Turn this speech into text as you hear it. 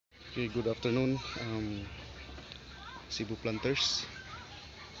Okay, good afternoon, Cebu planters.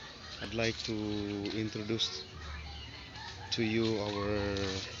 I'd like to introduce to you our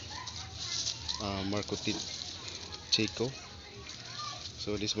Marcoted Chico.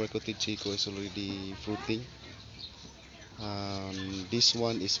 So this Marcoted Chico is already fruiting. This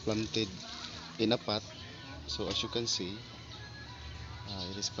one is planted in a pot. So as you can see,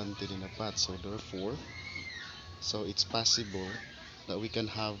 it is planted in a pot. So therefore, it's possible that we can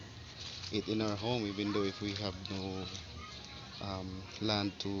have it in our home, even though if we have no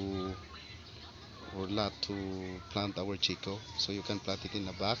land to or lot to plant our chico. So you can plant it in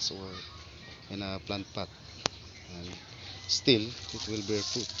a box or in a plant pot, and still it will bear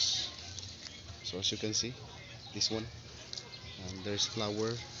fruits. So as you can see, this one, and there's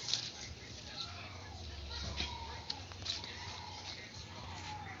flower.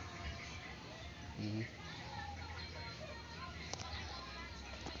 Mhm.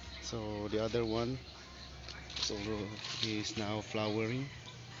 So the other one so is now flowering.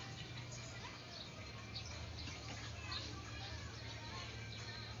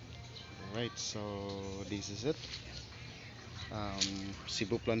 Right, so this is it.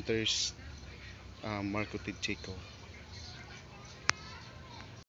 Cebu planters, marketed chico.